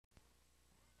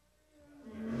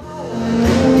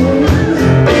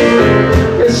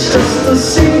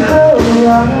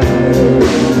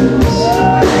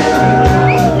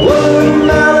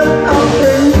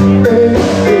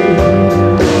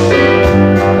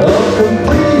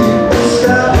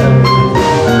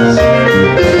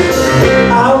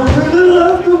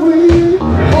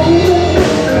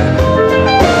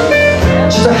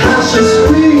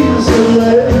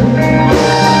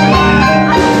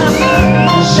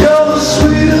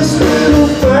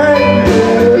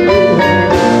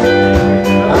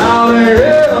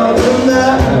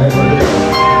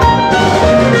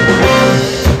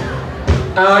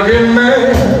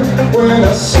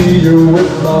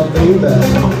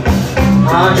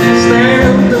I can't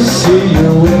stand to see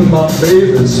you in my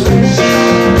baby's face.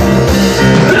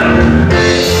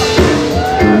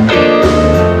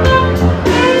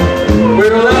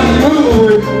 Well, I'm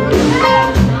moving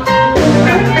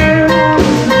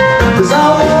 'cause I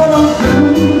wanna lose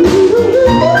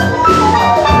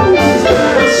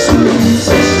that sweet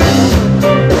 16.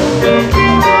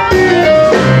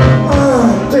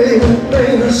 Oh, baby,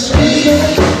 baby,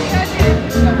 sweet.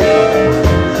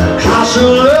 How she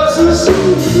loves us.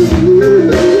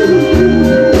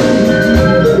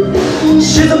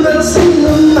 She's the best thing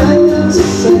the man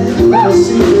said I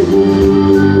see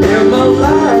in my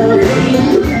life.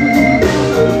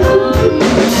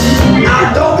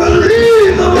 I don't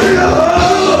believe the way you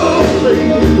hold me.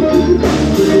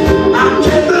 I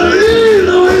can't believe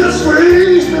the way you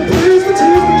squeeze me, please me,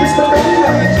 tease me, kiss me,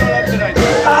 baby.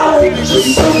 I want you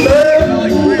so bad.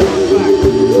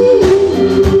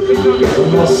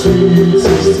 My sweet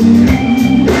 16.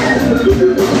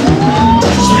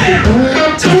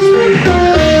 Touch me.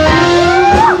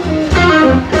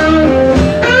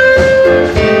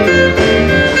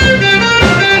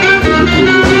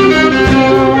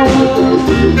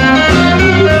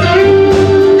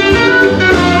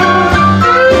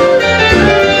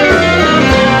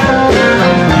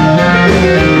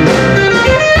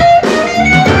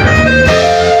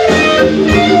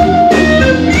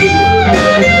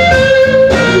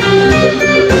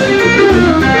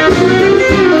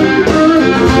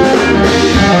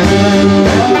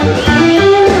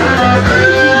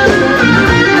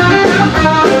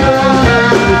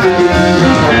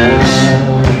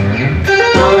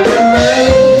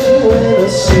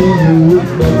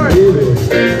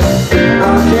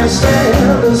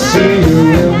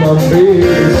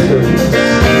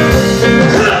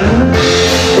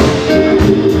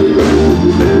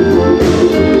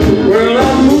 Well,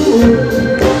 I'm moving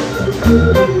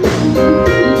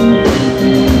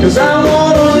 'cause I want